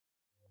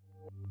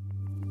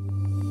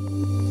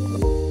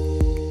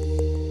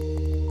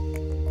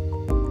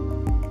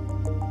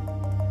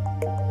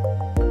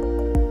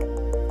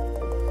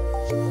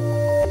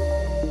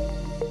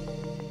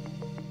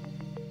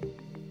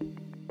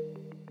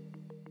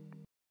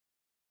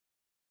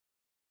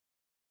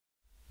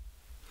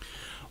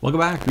Welcome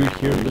back. We're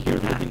here looking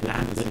at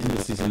the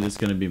indices, and this is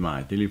going to be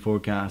my daily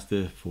forecast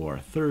for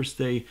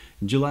Thursday,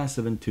 July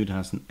 7,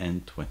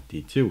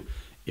 2022.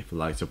 If you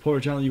like to support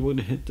our channel, you would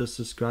hit the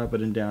subscribe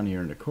button down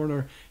here in the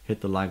corner,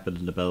 hit the like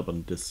button, the bell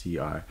button to see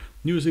our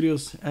news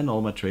videos, and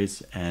all my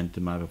trades and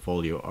my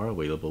portfolio are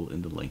available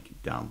in the link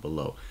down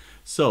below.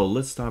 So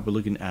let's start by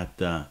looking at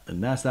the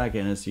Nasdaq,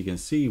 and as you can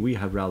see, we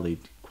have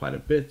rallied quite a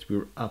bit. We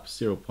were up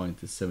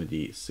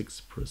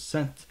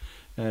 0.76%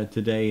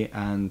 today,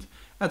 and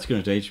at the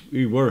current stage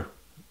we were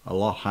a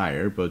lot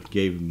higher, but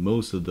gave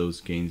most of those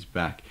gains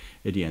back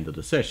at the end of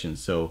the session.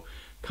 So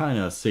kind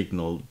of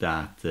signaled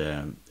that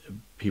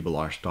people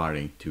are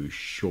starting to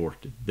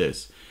short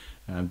this.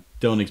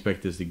 Don't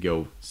expect this to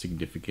go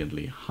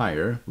significantly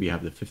higher. We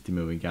have the 50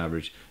 moving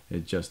average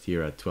just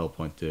here at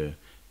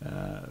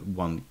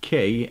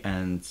 12.1k,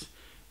 and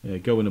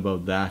going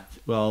above that,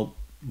 well,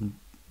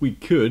 we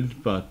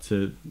could, but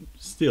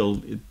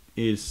still it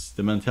is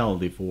the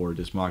mentality for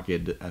this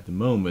market at the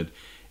moment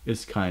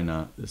is kind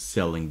of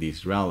selling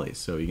these rallies.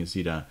 So you can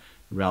see the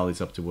rallies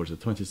up towards the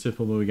 20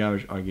 simple moving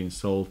average are getting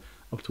sold,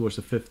 up towards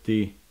the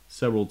 50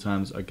 several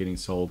times are getting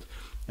sold,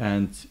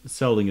 and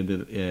selling at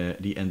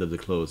the end of the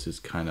close is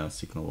kind of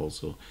signal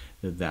also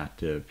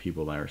that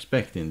people are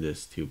expecting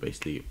this to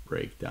basically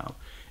break down.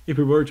 If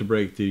we were to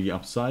break to the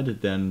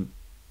upside, then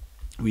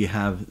we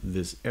have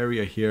this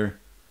area here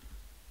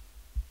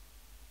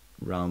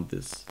around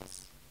this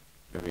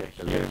area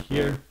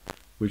here,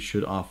 which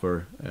should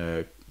offer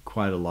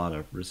quite a lot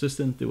of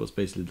resistance. It was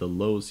basically the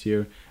lows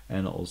here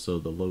and also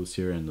the lows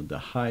here and the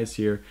highs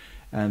here,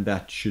 and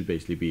that should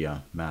basically be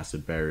a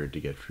massive barrier to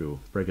get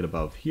through. Break it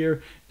above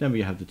here, then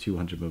we have the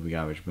 200 moving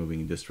average moving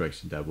in this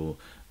direction that will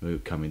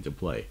come into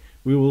play.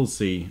 We will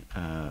see,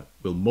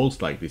 we'll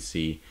most likely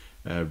see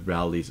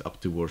rallies up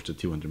towards the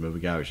 200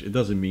 moving average. It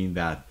doesn't mean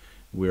that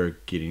we're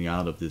getting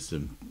out of this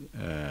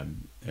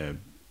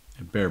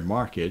bear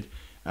market.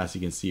 As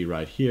you can see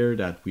right here,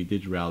 that we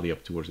did rally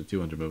up towards the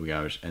 200 moving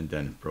average and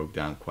then broke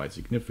down quite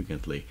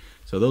significantly.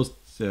 So those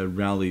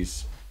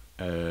rallies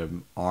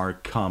are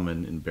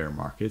common in bear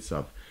markets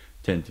of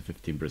 10 to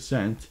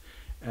 15%,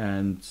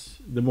 and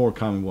the more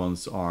common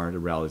ones are the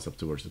rallies up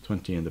towards the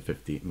 20 and the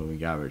 50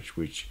 moving average,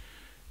 which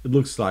it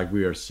looks like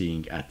we are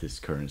seeing at this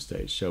current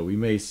stage. So we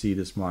may see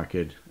this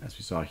market, as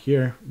we saw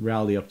here,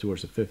 rally up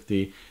towards the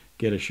 50,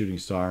 get a shooting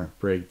star,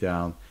 break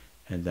down,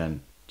 and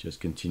then just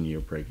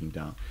continue breaking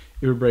down.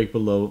 If we break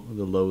below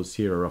the lows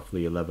here,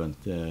 roughly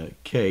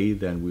 11k,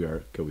 then we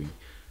are going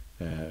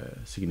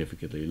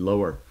significantly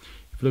lower.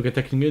 If we look at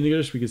technical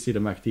indicators, we can see the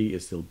MACD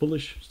is still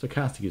bullish,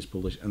 stochastic is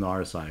bullish, and the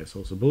RSI is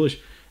also bullish.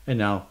 And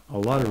now a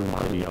lot of room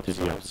to be up to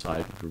the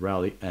upside of the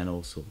rally and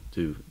also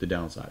to the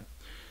downside.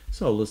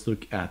 So let's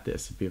look at the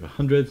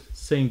S&P500.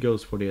 Same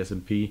goes for the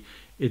S&P.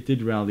 It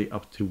did rally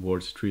up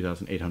towards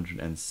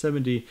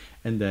 3,870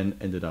 and then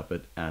ended up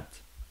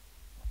at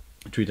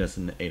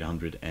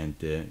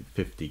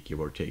 3,850, give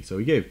or take. So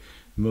we gave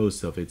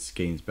most of its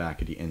gains back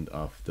at the end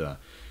of the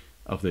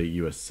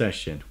US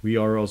session. We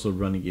are also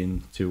running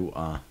into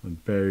a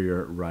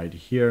barrier right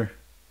here,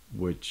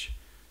 which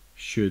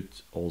should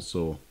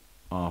also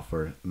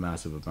offer a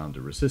massive amount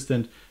of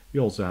resistance. We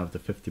also have the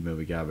 50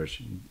 moving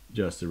average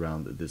just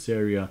around this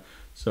area.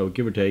 So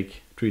give or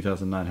take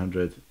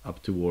 3,900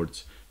 up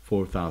towards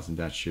 4,000.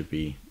 That should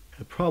be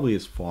probably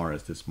as far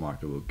as this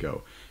market will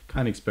go.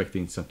 Kind of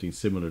expecting something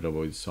similar to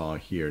what we saw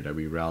here, that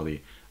we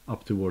rally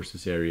up towards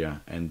this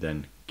area and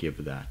then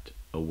give that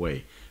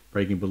away.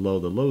 Breaking below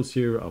the lows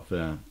here of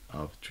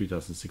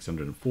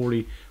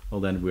 3,640,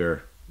 well, then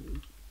we're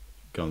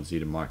going to see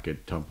the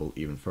market tumble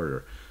even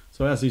further.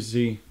 So as you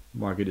see,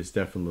 market is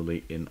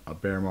definitely in a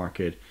bear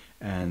market,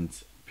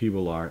 and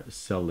people are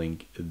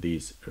selling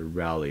these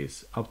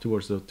rallies up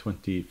towards the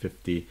 20,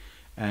 50,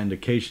 and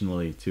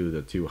occasionally to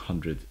the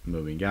 200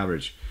 moving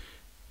average.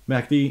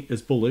 MACD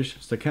is bullish,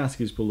 stochastic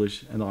is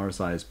bullish, and the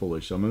RSI is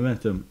bullish. So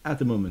momentum at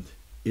the moment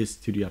is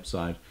to the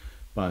upside,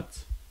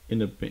 but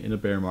in a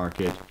bear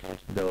market,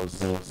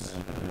 those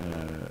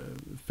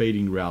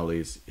fading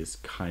rallies is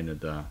kind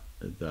of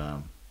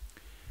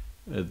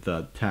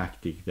the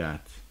tactic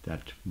that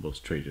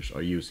most traders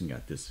are using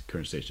at this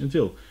current stage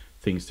until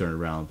things turn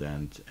around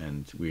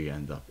and we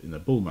end up in a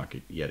bull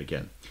market yet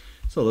again.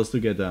 So let's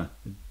look at the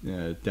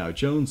Dow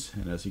Jones,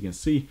 and as you can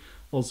see,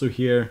 also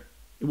here,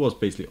 it was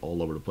basically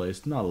all over the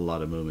place. Not a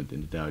lot of movement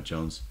in the Dow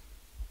Jones.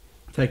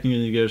 Technical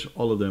indicators,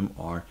 all of them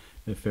are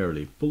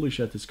fairly bullish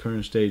at this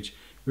current stage.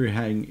 We're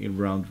hanging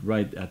around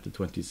right at the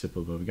 20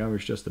 simple moving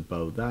average, just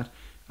above that.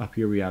 Up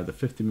here we have the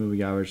 50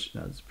 moving average.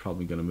 That's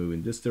probably going to move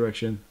in this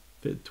direction.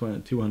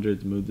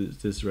 200 move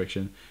this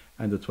direction,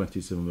 and the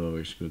 20 simple moving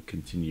average will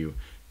continue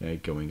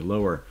going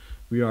lower.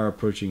 We are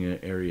approaching an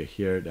area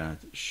here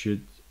that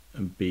should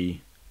be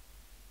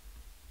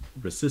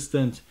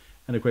resistant.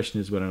 And the question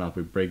is whether or not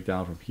we break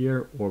down from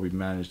here or we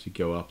manage to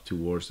go up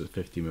towards the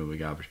 50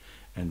 moving average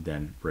and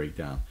then break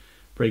down.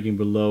 Breaking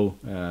below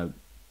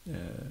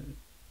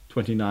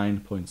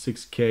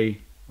 29.6k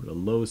or the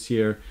lows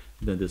here,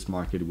 then this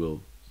market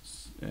will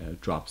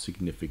drop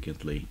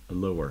significantly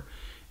lower.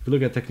 If you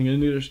look at technical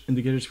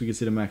indicators, we can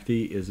see the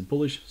MACD is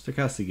bullish,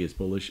 stochastic is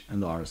bullish,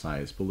 and the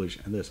RSI is bullish,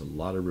 and there's a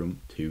lot of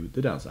room to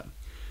the downside.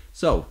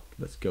 So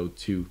let's go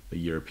to the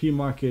European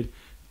market.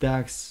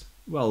 DAX,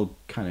 well,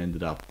 kind of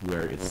ended up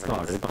where it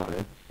started.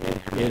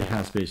 It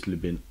has basically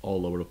been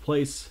all over the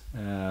place.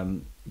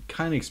 Kind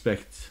of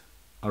expect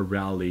a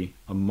rally,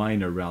 a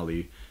minor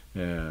rally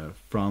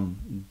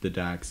from the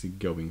DAX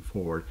going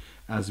forward,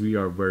 as we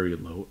are very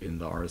low in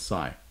the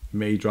RSI.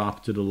 May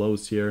drop to the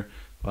lows here,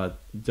 but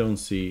don't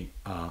see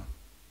a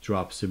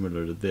drop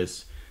similar to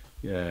this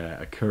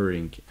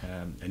occurring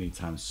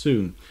anytime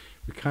soon.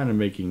 We're kind of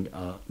making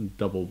a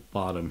double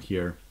bottom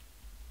here,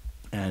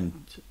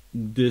 and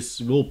this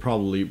will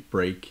probably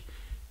break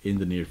in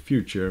the near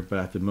future, but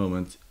at the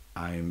moment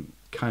I'm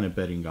kind of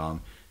betting on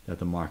that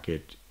the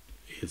market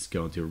is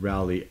going to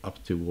rally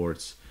up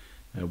towards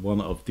one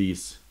of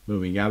these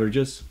moving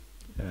averages.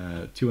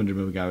 200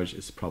 moving average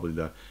is probably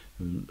the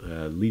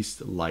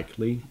least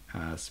likely,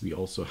 as we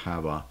also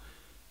have a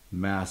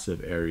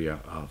massive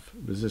area of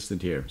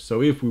resistance here.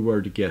 So if we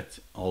were to get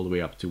all the way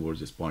up towards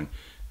this point,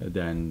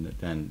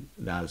 then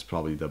that is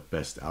probably the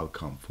best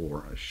outcome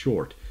for a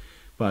short.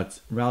 But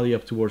rally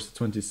up towards the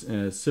 20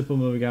 simple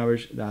moving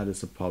average, that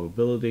is a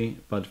probability,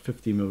 but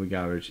 50 moving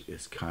average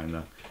is kind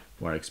of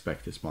where I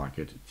expect this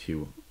market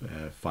to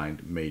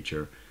find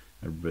major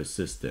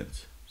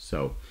resistance.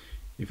 So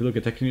if you look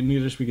at technical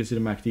indicators, we can see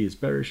the MACD is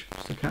bearish,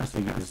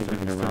 stochastic is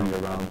turning around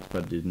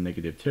but in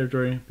negative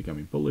territory,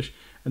 becoming bullish,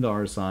 and the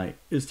RSI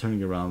is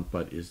turning around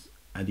but is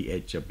at the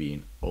edge of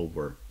being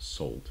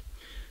oversold.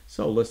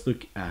 So let's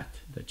look at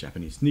the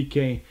Japanese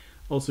Nikkei.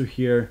 Also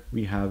here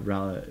we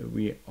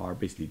are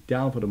basically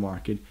down for the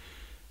market,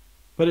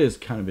 but it has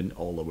kind of been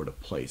all over the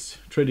place,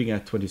 trading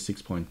at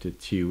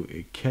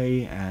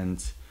 26.2K,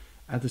 and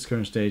at this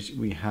current stage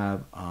we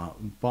have a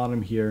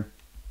bottom here,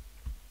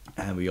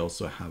 and we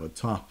also have a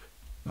top.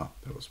 Oh,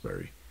 that was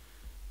very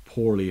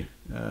poor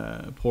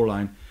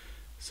line.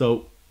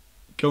 So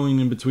going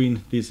in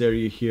between this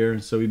area here,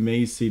 so we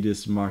may see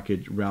this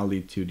market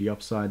rally to the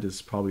upside. This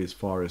is probably as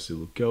far as it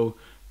will go,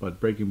 but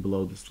breaking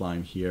below this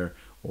line here,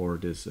 or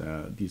this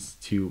these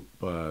two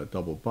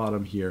double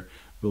bottom here,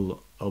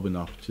 will open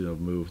up to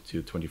move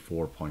to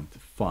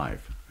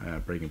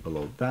 24.5, breaking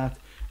below that,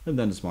 and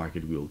then this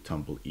market will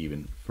tumble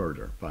even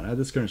further. But at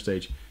this current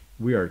stage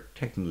we are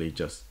technically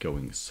just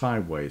going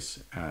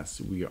sideways,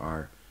 as we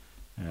are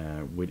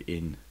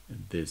within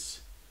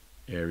this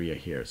area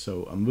here.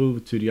 So a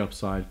move to the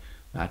upside,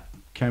 that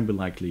can be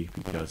likely,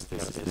 because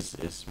this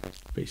is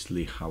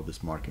basically how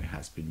this market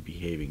has been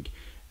behaving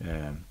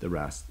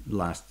the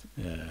last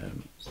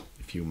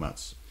few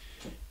months.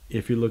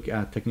 If you look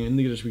at technical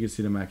indicators, we can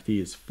see the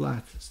MACD is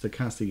flat,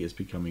 stochastic is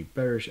becoming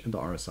bearish, and the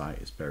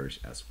RSI is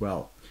bearish as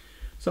well.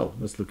 So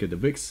let's look at the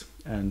VIX,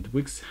 and the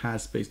VIX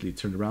has basically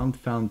turned around,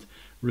 found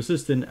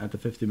resistance at the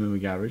 50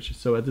 moving average.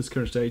 So at this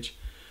current stage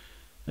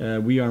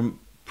we are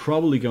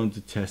probably going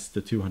to test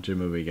the 200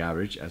 moving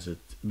average, as it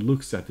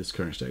looks at this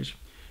current stage.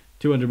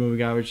 200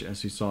 moving average,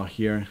 as you saw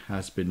here,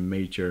 has been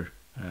major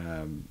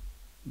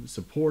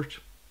support,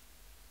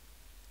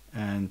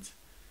 and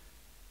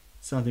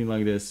something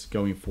like this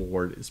going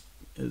forward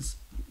is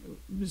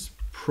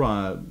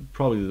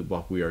probably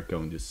what we are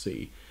going to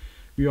see.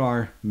 We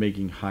are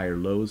making higher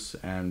lows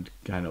and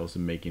kind of also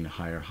making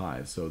higher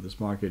highs, so this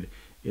market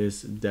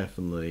is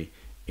definitely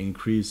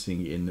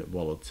increasing in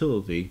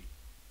volatility,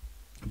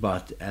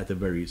 but at a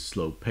very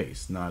slow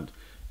pace. Not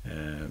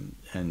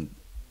and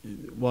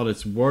what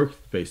it's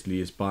worked basically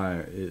is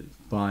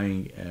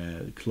buying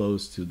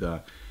close to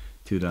the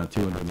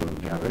 200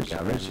 moving average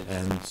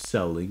and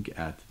selling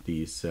at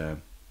these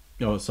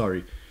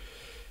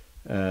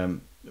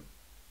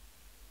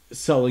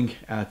selling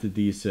at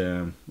these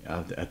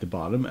at the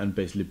bottom, and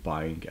basically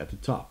buying at the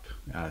top,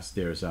 as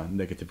there's a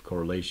negative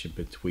correlation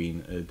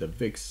between the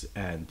VIX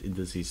and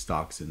indices,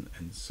 stocks, and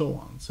so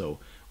on. So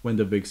when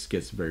the VIX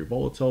gets very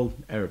volatile,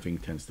 everything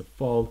tends to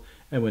fall,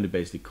 and when it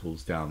basically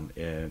cools down,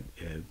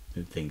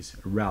 things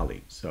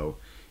rally. So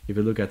if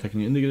you look at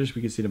technical indicators,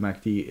 we can see the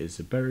MACD is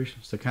bearish,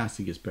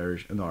 stochastic is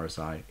bearish, and the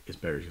RSI is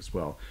bearish as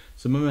well.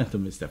 So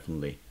momentum is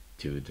definitely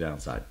to the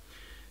downside.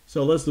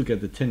 So let's look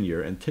at the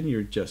 10-year, and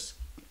 10-year just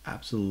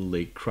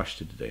absolutely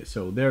crushed it today.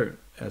 So there,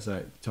 as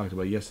I talked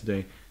about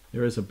yesterday,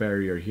 there is a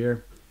barrier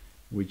here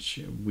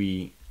which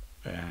we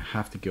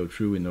have to go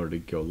through in order to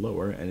go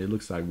lower, and it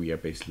looks like we are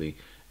basically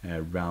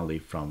rally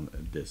from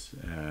this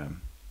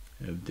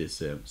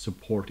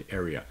support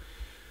area.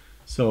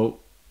 So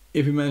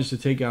if we manage to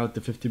take out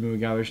the 50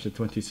 moving average, the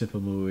 20 simple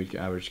moving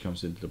average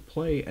comes into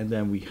play, and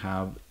then we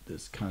have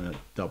this kind of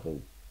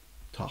double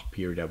top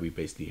here that we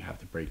basically have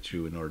to break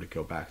through in order to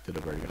go back to the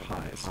very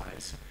highs.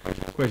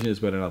 The question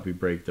is whether or not we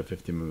break the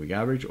 50 moving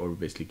average, or we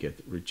basically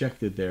get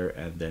rejected there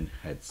and then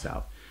head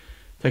south.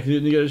 Technical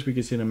indicators, we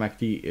can see the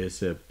MACD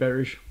is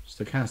bearish,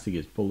 stochastic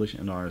is bullish,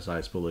 and RSI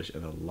is bullish,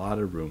 and a lot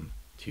of room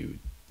to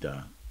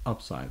the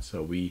upside.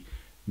 So we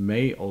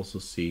may also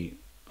see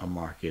a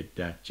market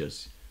that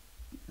just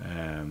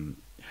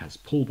has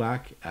pulled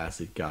back,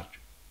 as it got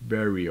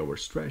very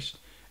overstretched,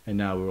 and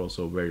now we're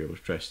also very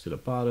overstretched to the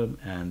bottom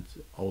and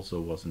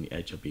also was on the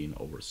edge of being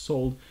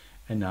oversold,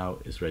 and now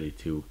is ready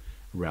to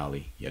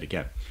rally yet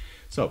again.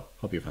 So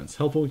hope you found this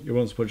helpful. You're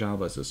welcome to support the channel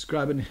by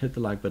subscribing and hit the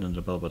like button and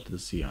the bell button to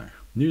see our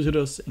news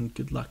videos, and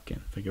good luck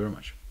and thank you very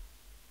much.